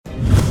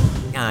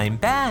I'm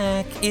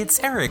back.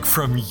 It's Eric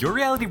from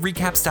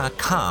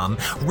YourRealityRecaps.com,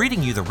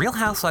 reading you the Real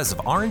Housewives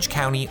of Orange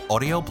County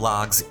audio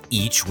blogs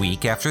each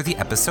week after the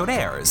episode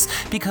airs.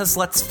 Because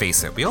let's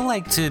face it, we all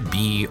like to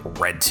be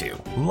read to.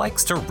 Who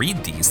likes to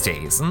read these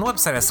days? And the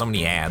website has so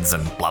many ads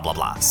and blah, blah,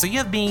 blah. So you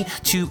have me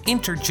to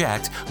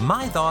interject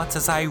my thoughts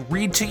as I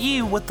read to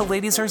you what the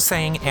ladies are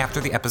saying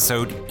after the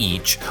episode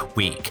each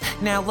week.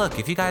 Now, look,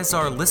 if you guys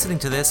are listening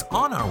to this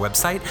on our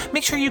website,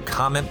 make sure you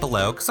comment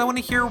below because I want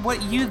to hear what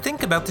you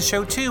think about the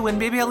show too, and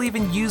maybe I'll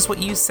even use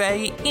what you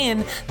say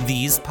in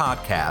these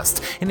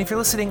podcasts. And if you're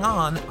listening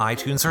on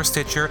iTunes or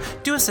Stitcher,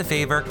 do us a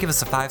favor, give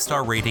us a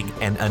 5-star rating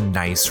and a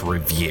nice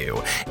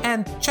review.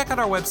 And check out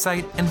our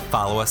website and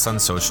follow us on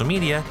social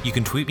media. You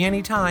can tweet me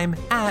anytime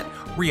at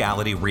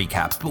Reality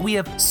Recaps. But we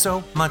have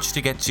so much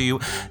to get to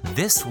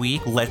this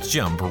week. Let's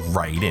jump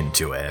right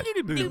into it.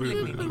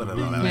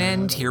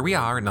 And here we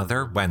are,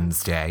 another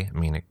Wednesday. I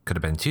mean, it could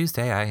have been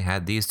Tuesday. I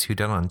had these two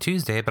done on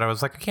Tuesday, but I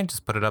was like, I can't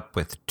just put it up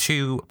with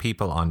two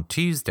people on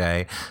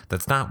Tuesday.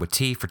 That's not what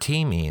T for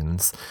T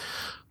means.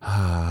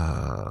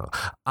 I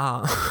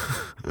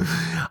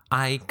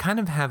kind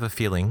of have a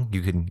feeling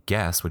you can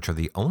guess which are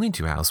the only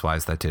two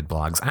housewives that did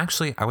blogs.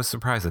 Actually, I was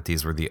surprised that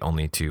these were the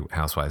only two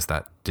housewives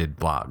that did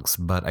blogs,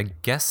 but I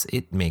guess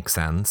it makes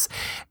sense.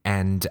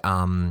 And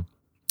I'm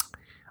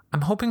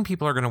hoping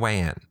people are going to weigh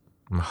in.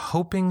 I'm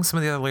hoping some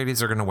of the other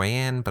ladies are going to weigh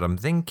in, but I'm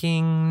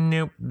thinking,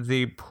 nope,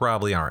 they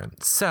probably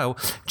aren't. So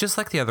just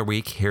like the other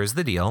week, here's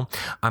the deal.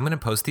 I'm going to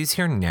post these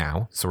here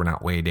now, so we're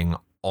not waiting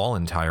all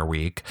entire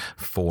week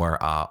for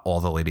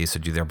all the ladies to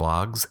do their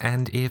blogs.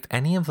 And if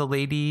any of the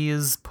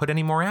ladies put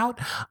any more out,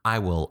 I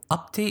will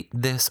update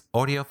this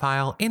audio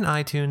file in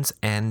iTunes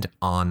and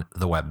on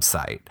the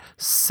website.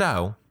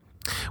 So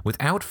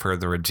without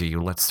further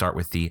ado, let's start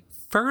with the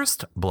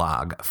first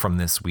blog from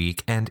this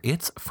week, and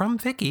it's from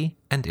Vicky,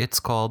 and it's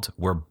called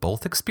 "We're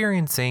Both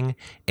Experiencing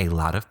a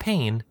Lot of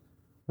Pain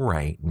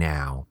Right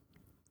Now."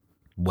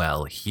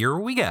 Well, here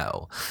we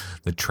go.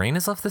 The train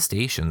has left the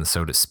station,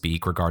 so to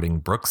speak, regarding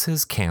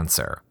Brooks's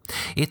cancer.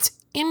 It's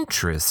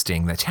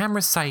interesting that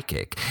Tamra's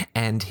psychic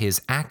and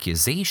his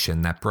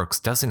accusation that Brooks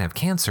doesn't have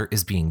cancer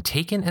is being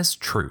taken as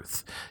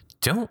truth.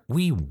 Don't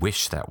we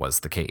wish that was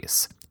the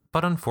case?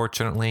 But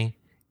unfortunately,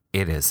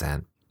 it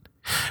isn't.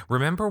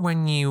 Remember,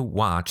 when you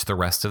watch the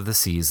rest of the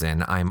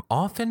season, I'm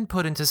often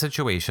put into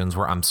situations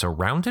where I'm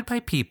surrounded by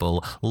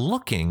people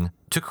looking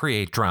to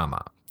create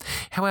drama.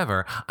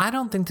 However, I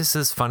don't think this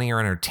is funny or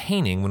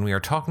entertaining when we are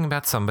talking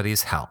about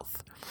somebody's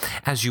health.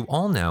 As you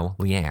all know,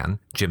 Leanne,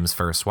 Jim's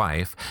first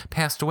wife,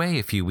 passed away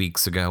a few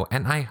weeks ago,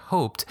 and I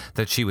hoped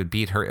that she would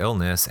beat her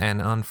illness and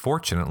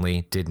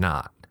unfortunately did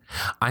not.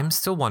 I'm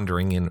still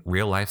wondering, in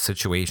real-life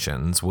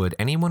situations, would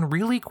anyone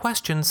really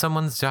question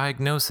someone's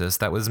diagnosis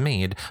that was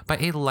made by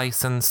a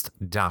licensed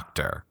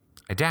doctor?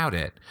 I doubt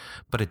it,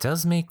 but it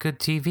does make good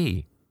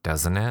TV,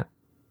 doesn't it?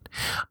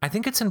 I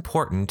think it's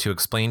important to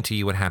explain to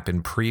you what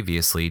happened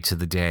previously to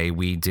the day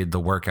we did the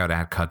workout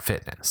at Cut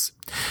Fitness.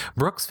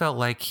 Brooks felt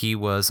like he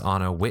was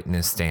on a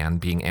witness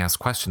stand being asked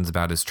questions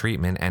about his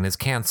treatment and his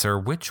cancer,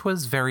 which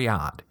was very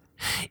odd.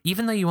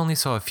 Even though you only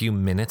saw a few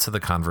minutes of the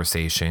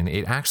conversation,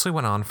 it actually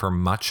went on for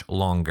much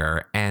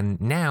longer, and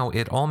now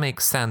it all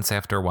makes sense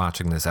after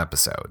watching this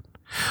episode.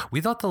 We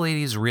thought the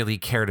ladies really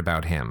cared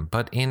about him,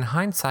 but in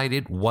hindsight,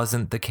 it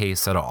wasn't the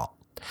case at all.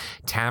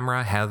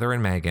 Tamra, Heather,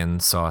 and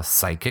Megan saw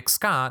Psychic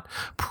Scott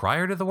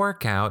prior to the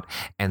workout,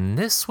 and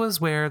this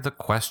was where the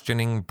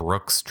questioning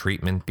Brooks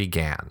treatment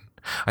began.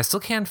 I still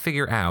can't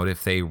figure out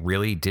if they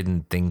really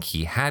didn't think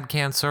he had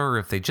cancer or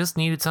if they just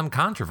needed some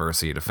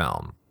controversy to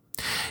film.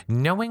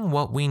 Knowing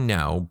what we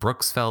know,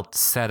 Brooks felt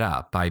set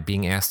up by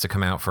being asked to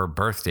come out for a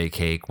birthday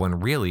cake when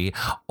really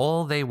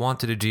all they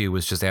wanted to do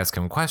was just ask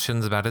him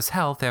questions about his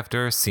health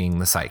after seeing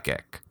the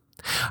psychic.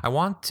 I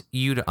want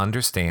you to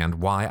understand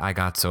why I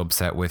got so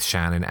upset with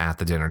Shannon at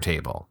the dinner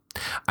table.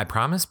 I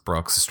promised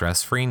Brooks a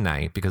stress-free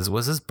night because it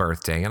was his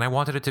birthday and I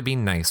wanted it to be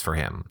nice for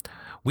him.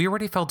 We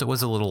already felt it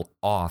was a little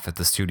off at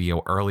the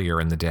studio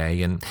earlier in the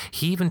day, and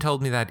he even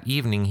told me that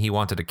evening he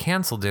wanted to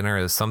cancel dinner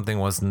as something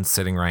wasn't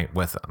sitting right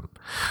with him.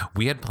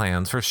 We had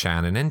plans for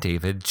Shannon and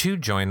David to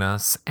join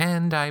us,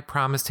 and I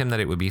promised him that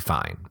it would be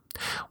fine.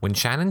 When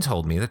Shannon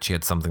told me that she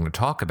had something to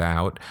talk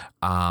about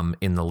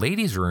in the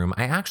ladies' room,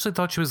 I actually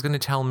thought she was going to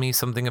tell me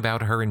something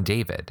about her and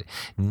David.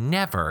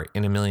 Never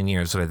in a million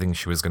years did I think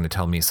she was going to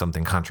tell me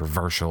something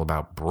controversial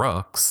about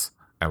Brooks.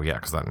 Oh, yeah,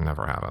 because that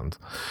never happened.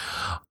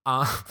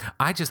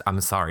 I'm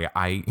sorry.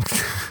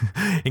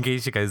 In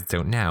case you guys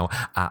don't know,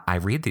 I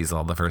read these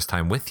all the first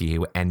time with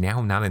you, and now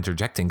I'm not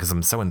interjecting because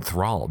I'm so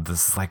enthralled.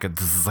 This is like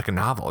a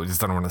novel. I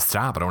just don't want to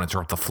stop. I don't want to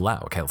interrupt the flow.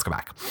 Okay, let's go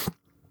back.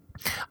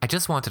 I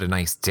just wanted a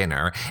nice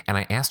dinner, and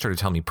I asked her to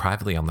tell me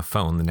privately on the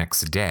phone the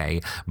next day,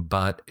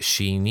 but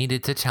she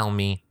needed to tell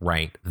me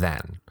right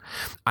then.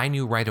 I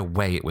knew right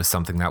away it was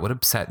something that would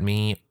upset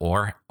me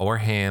or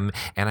him,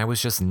 and I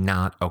was just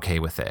not okay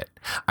with it.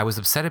 I was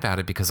upset about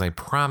it because I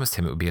promised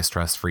him it would be a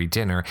stress-free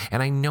dinner,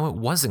 and I know it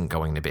wasn't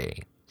going to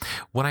be.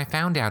 When I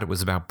found out it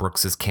was about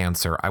Brooks's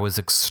cancer, I was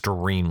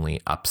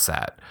extremely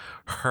upset.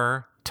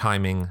 Her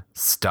timing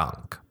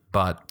stunk,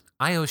 but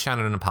I owe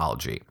Shannon an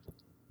apology.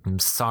 I'm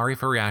sorry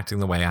for reacting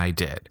the way I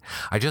did.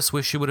 I just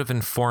wish you would have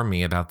informed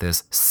me about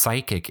this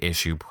psychic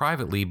issue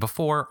privately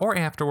before or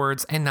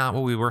afterwards and not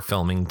while we were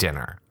filming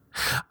dinner.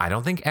 I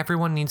don't think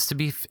everything needs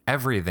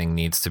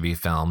to be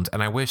filmed,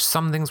 and I wish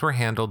some things were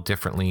handled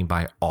differently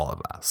by all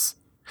of us.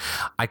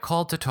 I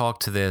called to talk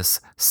to this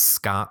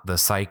Scott the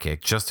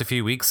psychic just a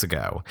few weeks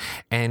ago,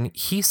 and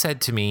he said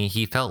to me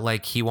he felt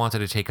like he wanted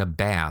to take a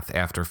bath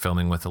after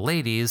filming with the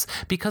ladies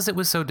because it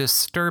was so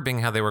disturbing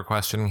how they were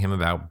questioning him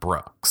about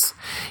Brooks.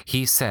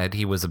 He said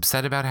he was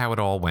upset about how it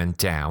all went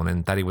down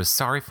and that he was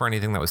sorry for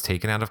anything that was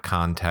taken out of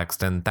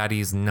context and that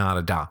he's not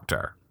a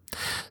doctor.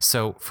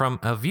 So from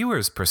a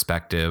viewer's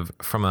perspective,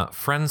 from a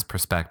friend's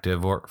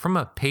perspective, or from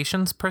a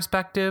patient's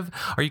perspective,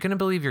 are you going to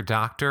believe your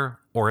doctor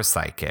or a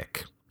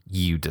psychic?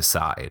 You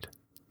decide.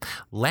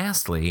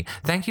 Lastly,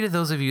 thank you to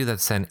those of you that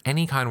sent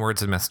any kind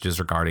words and messages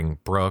regarding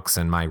Brooks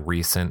and my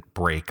recent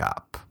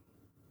breakup.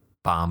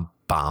 Did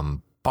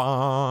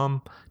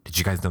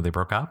you guys know they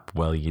broke up?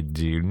 Well, you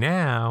do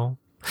now.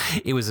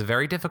 It was a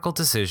very difficult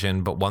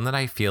decision, but one that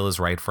I feel is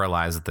right for our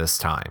lives at this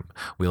time.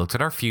 We looked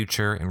at our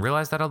future and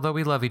realized that although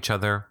we love each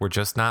other, we're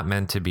just not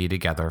meant to be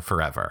together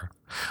forever.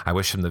 I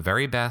wish him the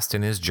very best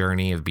in his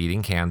journey of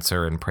beating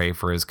cancer and pray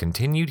for his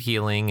continued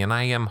healing, and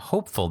I am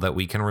hopeful that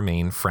we can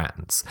remain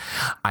friends.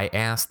 I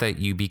ask that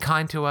you be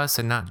kind to us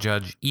and not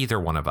judge either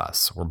one of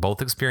us. We're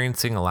both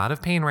experiencing a lot of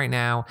pain right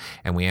now,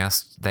 and we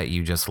ask that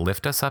you just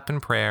lift us up in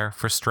prayer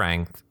for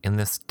strength in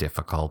this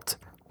difficult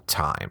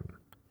time.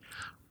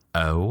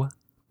 Oh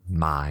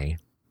my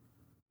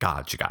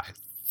God, you guys.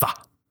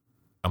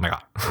 Oh my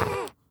God.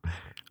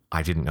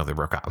 I didn't know they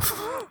broke up.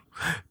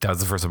 That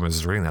was the first time I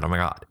was reading that. Oh my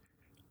God.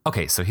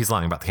 Okay, so he's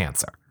lying about the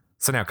cancer.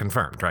 So now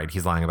confirmed, right?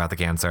 He's lying about the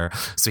cancer.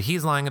 So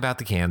he's lying about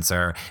the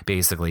cancer.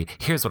 Basically,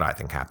 here's what I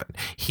think happened.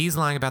 He's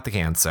lying about the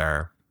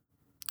cancer.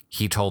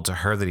 He told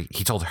her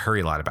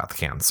he lied about the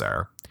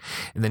cancer.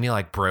 And then he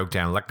broke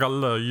down I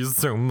love you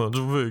so much,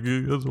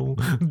 Vicky.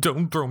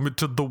 Don't throw me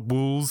to the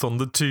wolves on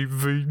the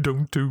TV.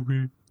 Don't do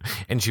it.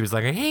 And she was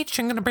like, I hate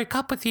you. I'm going to break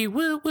up with you.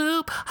 Whoop,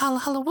 whoop. Holla,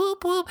 holla,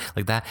 whoop, whoop.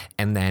 Like that.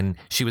 And then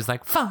she was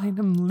like, fine,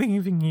 I'm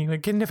leaving you. I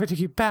can never take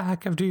you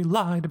back after you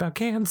lied about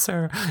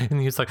cancer. And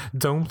he was like,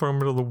 don't throw me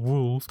to the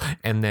wolves.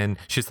 And then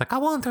she's like, I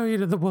won't throw you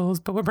to the wolves,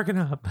 but we're breaking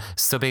up.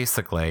 So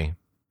basically,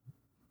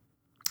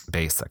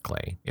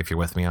 if you're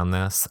with me on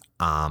this,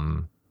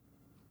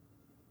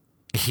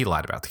 he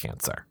lied about the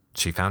cancer.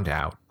 She found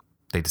out.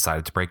 They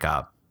decided to break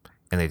up.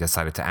 And they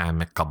decided to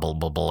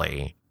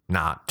amicably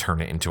not turn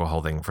it into a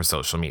whole thing for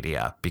social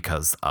media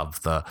because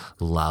of the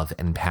love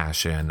and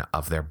passion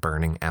of their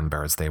burning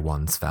embers they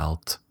once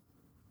felt.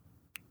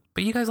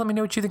 But you guys let me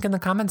know what you think in the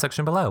comment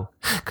section below,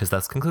 because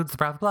that concludes the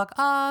private blog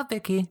of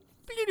Vicky.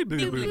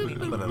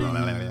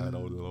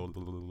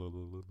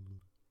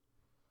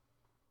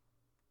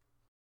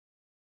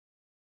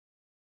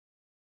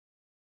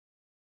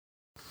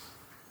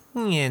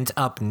 And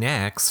up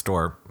next,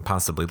 or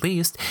possibly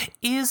least,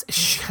 is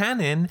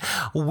Shannon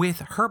with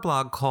her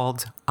blog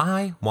called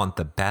I Want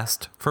the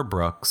Best for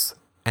Brooks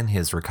and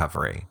His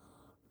Recovery.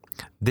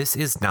 This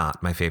is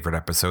not my favorite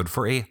episode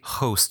for a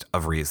host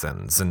of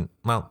reasons, and,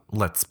 well,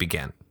 let's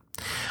begin.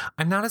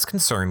 I'm not as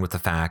concerned with the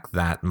fact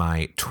that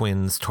my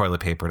twins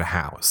toilet papered a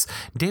house.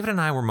 David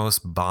and I were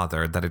most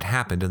bothered that it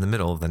happened in the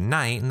middle of the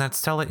night and that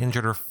Stella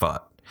injured her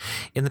foot.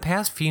 In the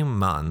past few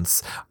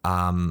months,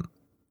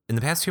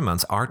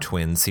 our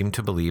twins seem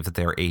to believe that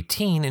they're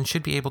 18 and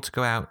should be able to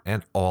go out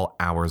at all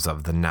hours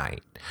of the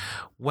night.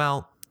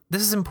 Well,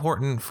 this is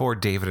important for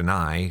David and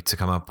I to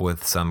come up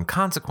with some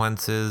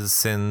consequences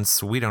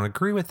since we don't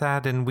agree with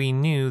that and we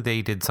knew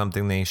they did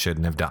something they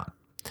shouldn't have done.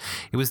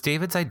 It was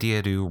David's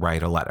idea to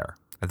write a letter.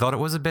 I thought it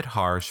was a bit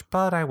harsh,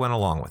 but I went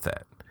along with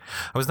it.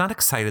 I was not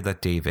excited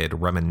that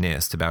David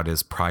reminisced about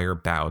his prior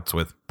bouts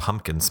with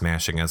pumpkin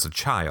smashing as a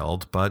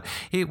child, but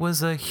it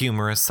was a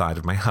humorous side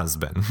of my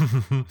husband.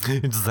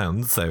 It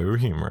sounds so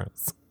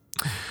humorous.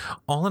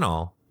 All in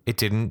all, we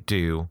didn't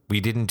do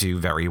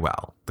very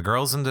well. The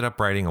girls ended up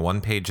writing a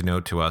one-page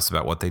note to us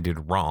about what they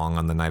did wrong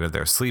on the night of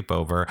their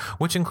sleepover,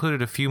 which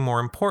included a few more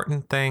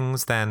important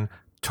things than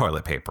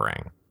toilet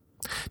papering.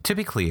 To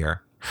be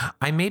clear,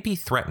 I may be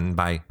threatened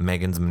by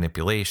Megan's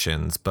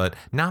manipulations, but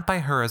not by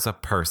her as a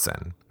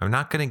person. I'm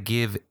not going to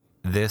give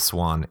this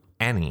one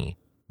any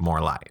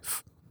more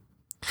life.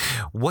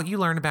 What you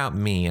learn about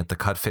me at the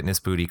Cut Fitness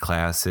Booty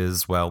class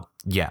is, well,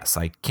 yes,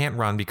 I can't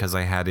run because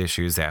I had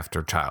issues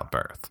after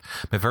childbirth.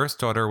 My first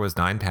daughter was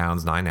 9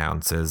 pounds, 9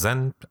 ounces,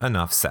 and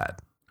enough said.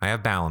 I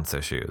have balance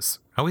issues.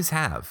 Always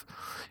have.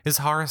 It's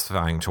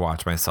horrifying to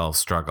watch myself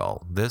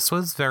struggle. This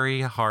was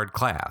very hard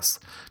class.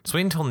 Just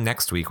wait until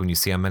next week when you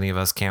see how many of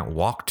us can't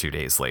walk 2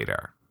 days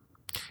later.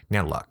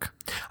 Now look,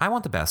 I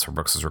want the best for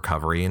Brooks'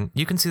 recovery, and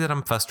you can see that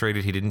I'm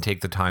frustrated he didn't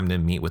take the time to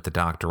meet with the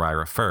doctor I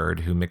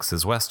referred, who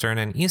mixes Western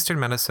and Eastern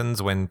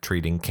medicines when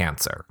treating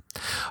cancer.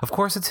 Of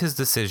course, it's his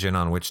decision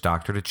on which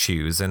doctor to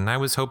choose, and I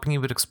was hoping he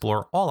would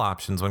explore all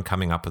options when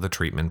coming up with a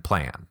treatment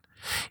plan.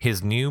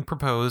 His new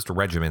proposed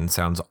regimen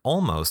sounds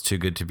almost too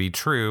good to be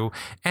true,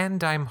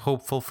 and I'm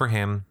hopeful for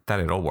him that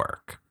it'll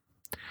work.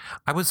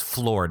 I was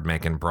floored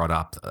Megan brought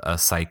up a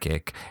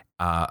psychic,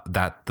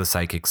 that the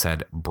psychic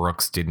said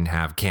Brooks didn't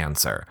have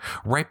cancer,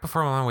 right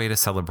before on my way to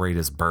celebrate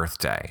his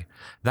birthday.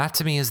 That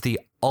to me is the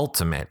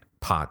ultimate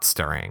pot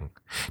stirring.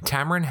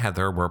 Tamara and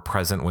Heather were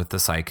present with the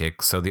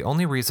psychic, so the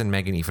only reason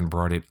Megan even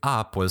brought it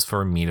up was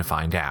for me to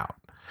find out.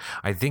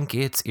 I think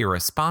it's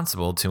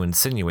irresponsible to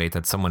insinuate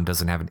that someone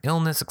doesn't have an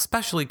illness,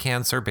 especially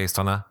cancer, based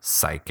on a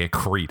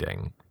psychic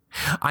reading.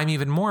 I'm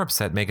even more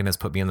upset Megan has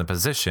put me in the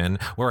position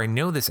where I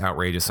know this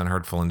outrageous and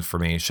hurtful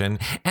information,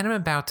 and I'm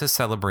about to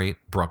celebrate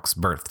Brooks'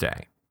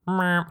 birthday.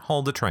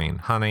 Hold the train,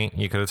 honey.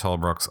 You could have told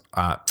Brooks,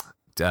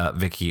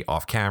 Vicky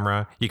off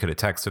camera. You could have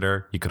texted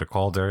her. You could have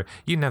called her.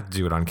 You didn't have to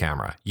do it on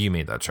camera. You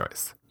made that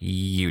choice.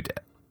 You did.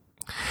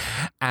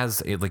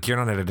 You're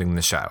not editing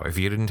the show. If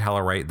you didn't tell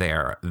her right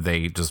there,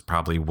 they just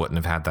probably wouldn't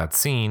have had that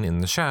scene in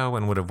the show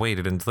and would have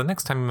waited until the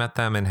next time you met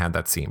them and had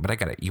that scene. But I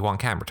get it. You want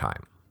camera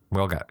time. We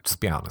all get it.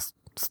 Just be honest.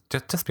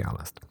 Just be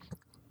honest.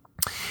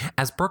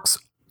 As Brooks'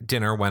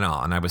 dinner went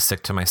on, I was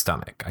sick to my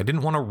stomach. I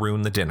didn't want to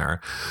ruin the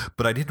dinner,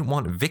 but I didn't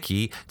want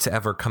Vicky to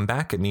ever come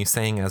back at me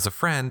saying as a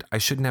friend, I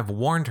shouldn't have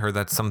warned her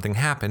that something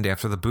happened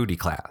after the booty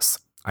class.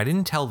 I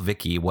didn't tell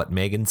Vicky what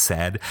Megan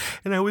said,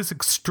 and I was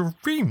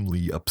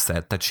extremely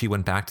upset that she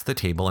went back to the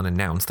table and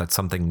announced that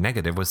something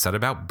negative was said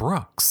about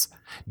Brooks.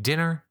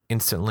 Dinner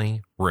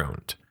instantly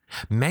ruined.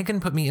 Megan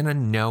put me in a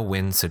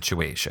no-win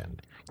situation.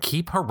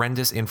 Keep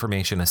horrendous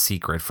information a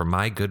secret from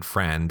my good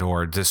friend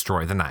or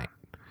destroy the night.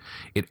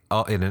 It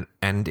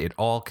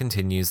all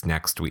continues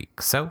next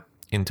week. So,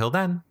 until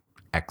then,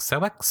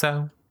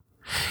 XOXO.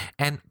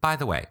 And by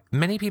the way,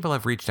 many people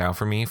have reached out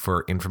for me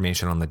for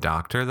information on the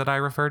doctor that I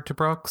referred to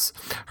Brooks.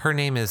 Her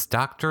name is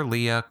Dr.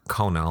 Leah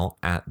Conell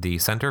at the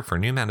Center for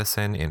New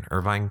Medicine in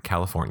Irvine,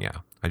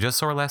 California. I just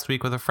saw her last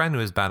week with a friend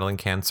who is battling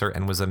cancer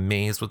and was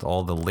amazed with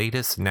all the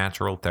latest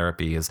natural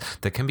therapies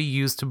that can be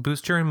used to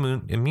boost your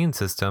immune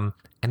system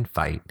and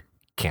fight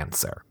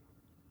cancer.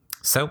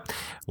 So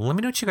let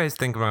me know what you guys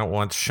think about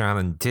what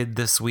Shannon did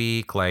this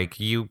week. Like,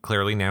 you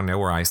clearly now know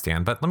where I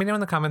stand, but let me know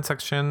in the comment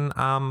section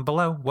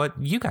below what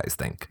you guys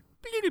think.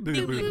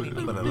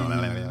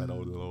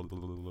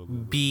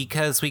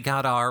 Because we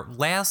got our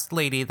last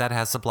lady that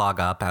has a blog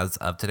up as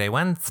of today,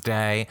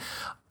 Wednesday.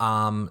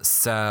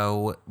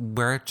 So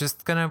we're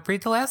just going to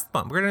read the last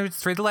one. We're going to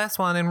just read the last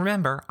one. And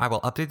remember, I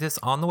will update this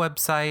on the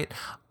website,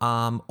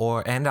 and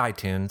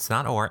iTunes,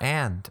 not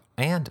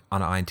and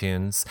on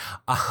iTunes.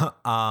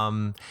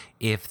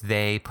 If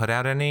they put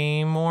out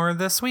any more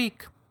this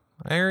week,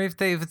 or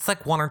if it's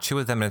like one or two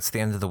of them and it's the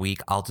end of the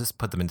week, I'll just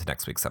put them into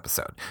next week's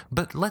episode.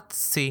 But let's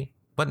see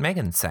what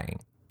Megan's saying.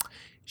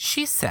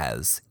 She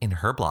says in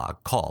her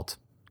blog called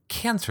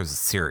Cancer's a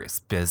Serious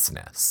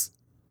Business.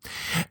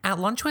 At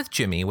lunch with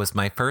Jimmy was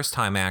my first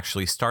time I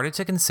actually started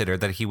to consider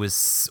that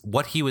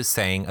what he was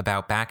saying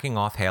about backing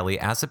off Haley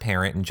as a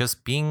parent and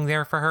just being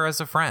there for her as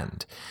a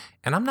friend.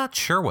 And I'm not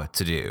sure what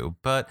to do,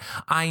 but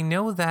I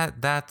know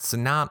that that's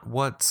not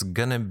what's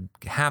gonna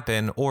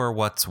happen or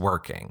what's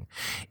working.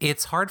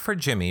 It's hard for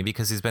Jimmy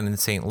because he's been in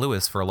St.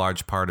 Louis for a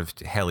large part of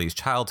Haley's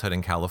childhood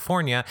in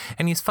California,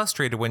 and he's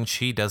frustrated when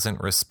she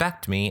doesn't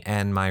respect me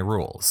and my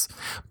rules.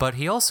 But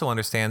he also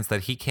understands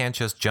that he can't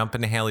just jump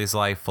into Haley's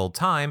life full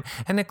time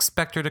and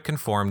expect her to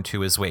conform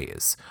to his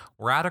ways.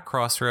 We're at a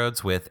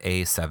crossroads with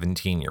a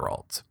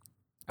 17-year-old.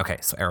 Okay,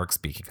 so Eric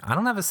speaking. I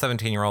don't have a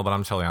 17-year-old, but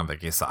I'm totally on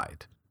Vicky's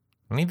side.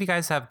 Any of you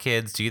guys have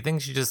kids? Do you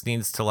think she just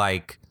needs to,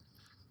 I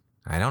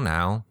don't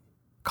know.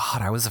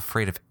 God, I was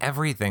afraid of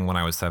everything when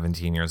I was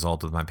 17 years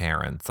old with my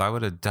parents. I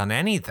would have done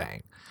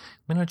anything.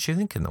 Let me know what you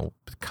think in the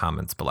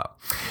comments below.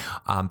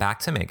 Back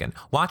to Megan.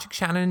 Watching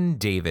Shannon and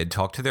David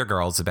talk to their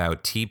girls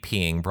about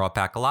TPing brought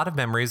back a lot of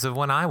memories of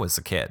when I was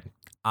a kid.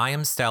 I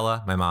am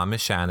Stella. My mom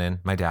is Shannon.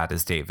 My dad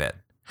is David.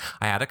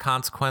 I had a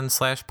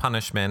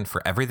consequence/punishment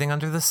for everything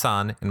under the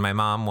sun, and my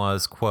mom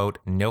was, quote,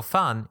 no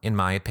fun, in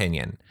my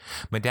opinion.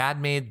 My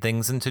dad made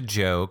things into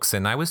jokes,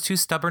 and I was too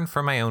stubborn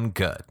for my own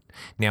good.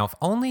 Now, if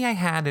only I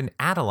had an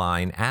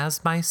Adeline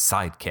as my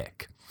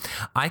sidekick.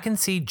 I can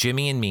see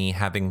Jimmy and me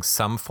having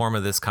some form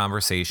of this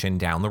conversation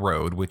down the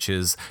road, which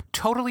is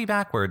totally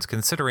backwards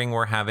considering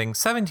we're having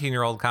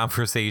 17-year-old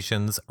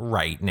conversations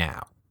right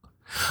now.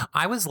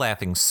 I was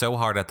laughing so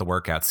hard at the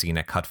workout scene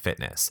at Cut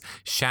Fitness.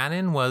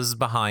 Shannon was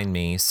behind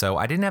me, so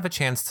I didn't have a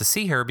chance to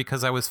see her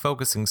because I was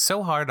focusing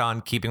so hard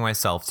on keeping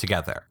myself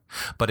together.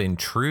 But in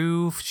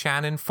true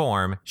Shannon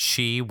form,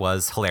 she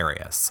was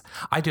hilarious.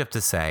 I do have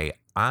to say,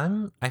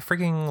 I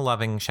freaking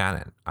loving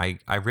Shannon. I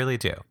really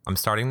do. I'm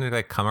starting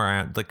to come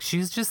around.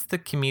 She's just the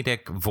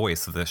comedic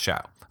voice of this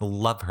show. I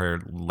love her,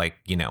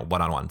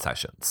 one-on-one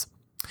sessions.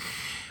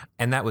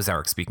 And that was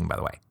Eric speaking, by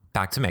the way.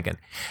 Back to Megan.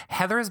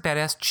 Heather is a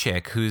badass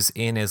chick who's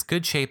in as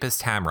good shape as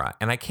Tamara,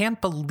 and I can't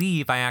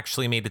believe I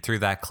actually made it through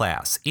that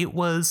class. It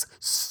was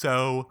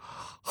so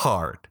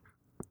hard.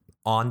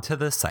 On to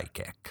the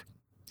psychic.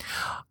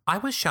 I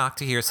was shocked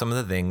to hear some of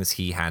the things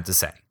he had to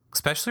say,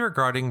 especially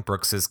regarding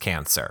Brooks's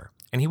cancer.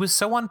 And he was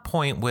so on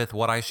point with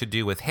what I should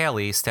do with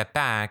Haley, step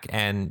back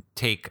and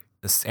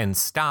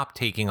stop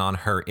taking on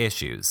her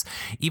issues,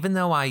 even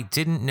though I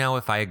didn't know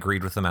if I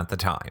agreed with them at the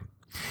time.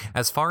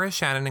 As far as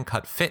Shannon and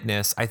Cut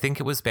Fitness, I think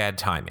it was bad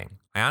timing.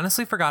 I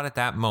honestly forgot at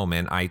that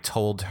moment I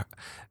told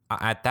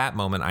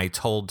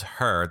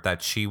her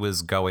that she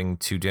was going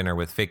to dinner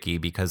with Vicky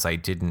because I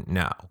didn't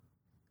know.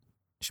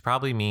 She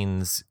probably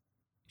means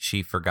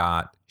she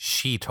forgot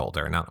she told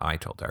her, not I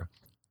told her.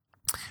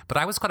 But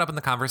I was caught up in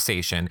the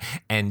conversation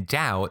and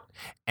doubt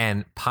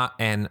and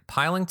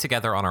piling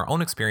together on our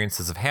own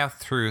experiences of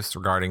half-truths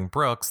regarding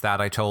Brooks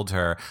that I told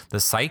her the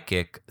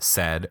psychic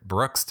said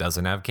Brooks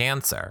doesn't have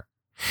cancer.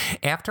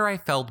 After I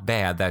felt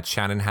bad that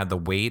Shannon had the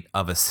weight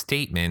of a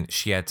statement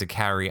she had to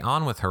carry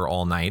on with her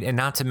all night, and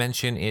not to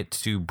mention it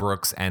to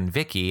Brooks and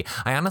Vicky,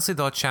 I honestly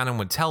thought Shannon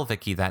would tell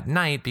Vicky that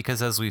night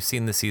because, as we've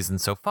seen this season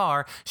so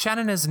far,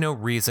 Shannon has no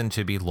reason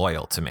to be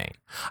loyal to me.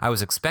 I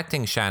was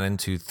expecting Shannon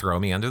to throw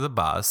me under the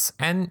bus,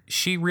 and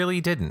she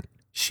really didn't.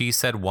 She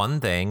said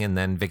one thing and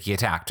then Vicky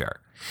attacked her.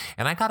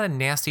 And I got a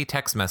nasty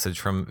text message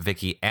from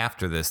Vicky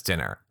after this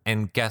dinner.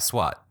 And guess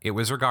what? It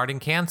was regarding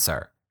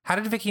cancer. How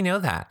did Vicky know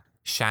that?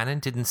 Shannon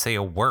didn't say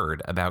a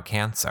word about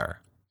cancer.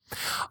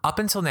 Up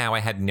until now, I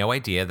had no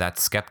idea that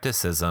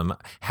skepticism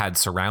had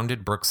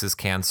surrounded Brooks's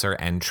cancer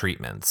and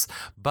treatments.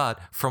 But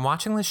from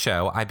watching the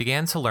show, I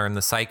began to learn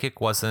the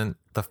psychic wasn't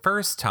the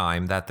first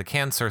time that the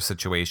cancer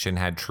situation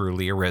had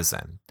truly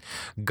arisen.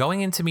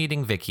 Going into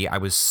meeting Vicky, I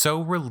was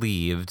so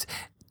relieved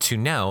to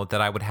know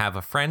that I would have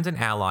a friend and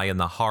ally in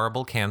the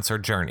horrible cancer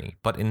journey,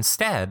 but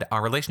instead,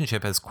 our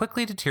relationship has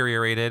quickly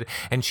deteriorated,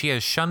 and she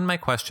has shunned my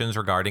questions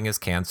regarding his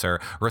cancer,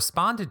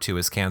 responded to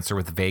his cancer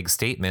with vague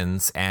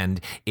statements and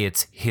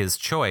it's his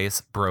choice,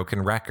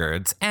 broken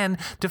records, and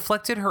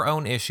deflected her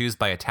own issues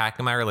by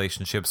attacking my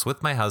relationships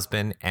with my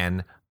husband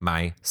and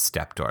my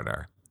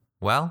stepdaughter.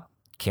 Well,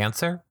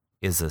 cancer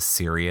is a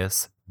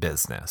serious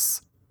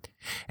business.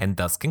 And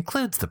thus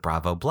concludes the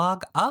Bravo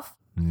blog of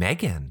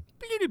Megan.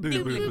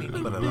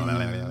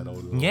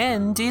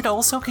 And it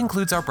also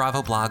concludes our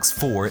Bravo blogs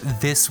for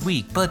this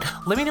week. But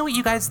let me know what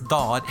you guys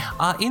thought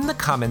in the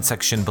comment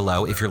section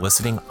below if you're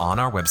listening on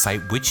our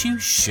website, which you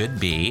should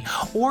be,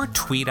 or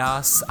tweet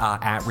us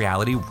at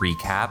Reality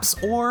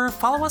Recaps, or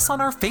follow us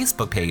on our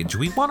Facebook page.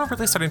 We want to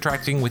really start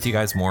interacting with you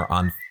guys more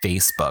on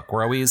Facebook.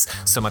 We're always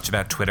so much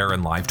about Twitter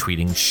and live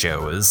tweeting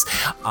shows.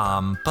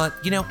 But,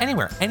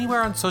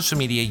 anywhere on social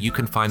media, you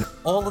can find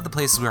all of the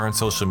places we are on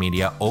social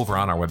media over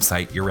on our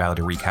website,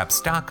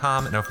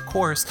 yourrealityrecaps.com. And of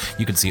course,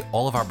 you can see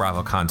all of our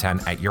Bravo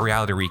content at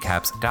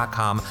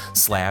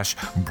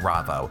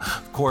yourrealityrecaps.com/Bravo.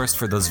 Of course,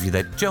 for those of you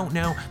that don't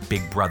know,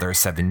 Big Brother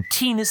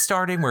 17 is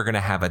starting. We're going to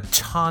have a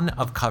ton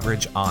of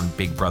coverage on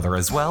Big Brother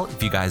as well,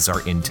 if you guys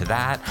are into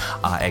that.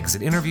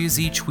 Exit interviews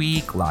each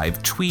week,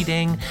 live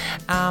tweeting,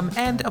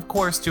 and of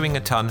course, doing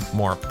a ton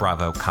more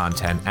Bravo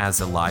content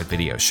as a live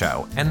video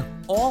show. And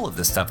all of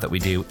the stuff that we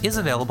do is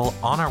available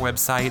on our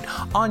website,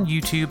 on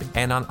YouTube,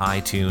 and on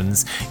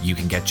iTunes. You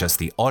can get just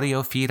the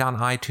audio feed on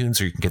iTunes,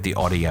 or you can get the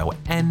audio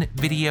and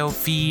video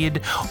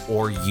feed,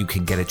 or you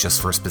can get it just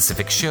for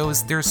specific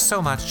shows. There's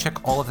so much.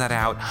 Check all of that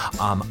out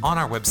on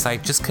our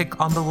website. Just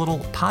click on the little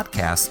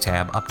podcast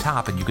tab up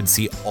top, and you can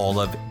see all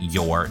of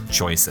your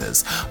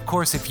choices. Of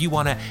course, if you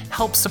want to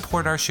help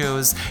support our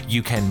shows,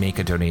 you can make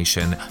a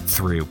donation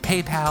through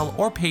PayPal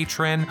or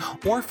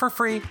Patreon, or for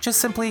free,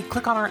 just simply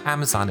click on our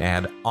Amazon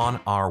ad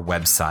on our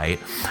website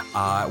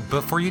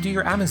before you do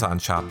your Amazon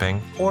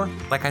shopping. Or,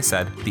 like I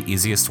said, the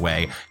easiest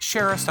way,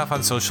 share our stuff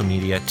on social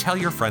media, tell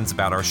your friends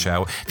about our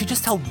show. If you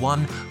just tell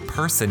one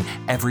person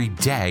every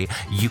day,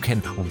 you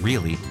can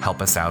really help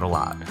us out a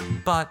lot.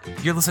 But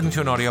you're listening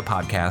to an audio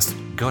podcast,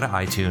 go to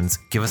iTunes,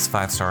 give us a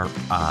 5-star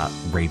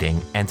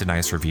rating and a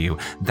nice review.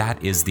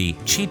 That is the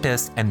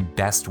cheapest and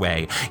best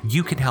way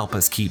you can help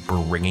us keep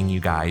bringing you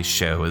guys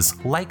shows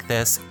like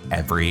this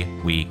every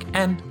week,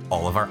 and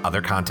all of our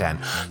other content.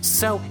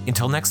 So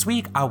until next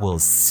week, I will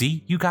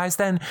see you guys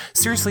then.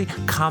 Seriously,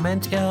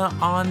 comment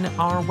on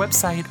our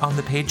website on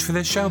the page for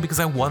this show, because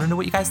I want to know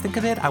what you guys think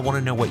of it. I want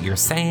to know what you're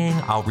saying.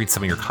 I'll read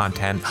some of your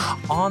content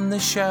on the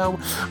show.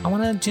 I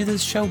want to do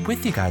this show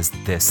with you guys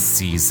this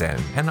season,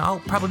 and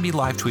I'll probably be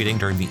live tweeting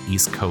during the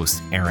East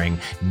Coast airing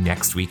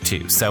next week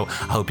too. So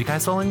I hope you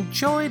guys all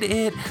enjoyed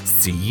it.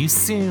 See you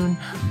soon.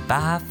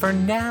 Bye for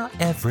now,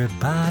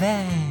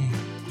 everybody.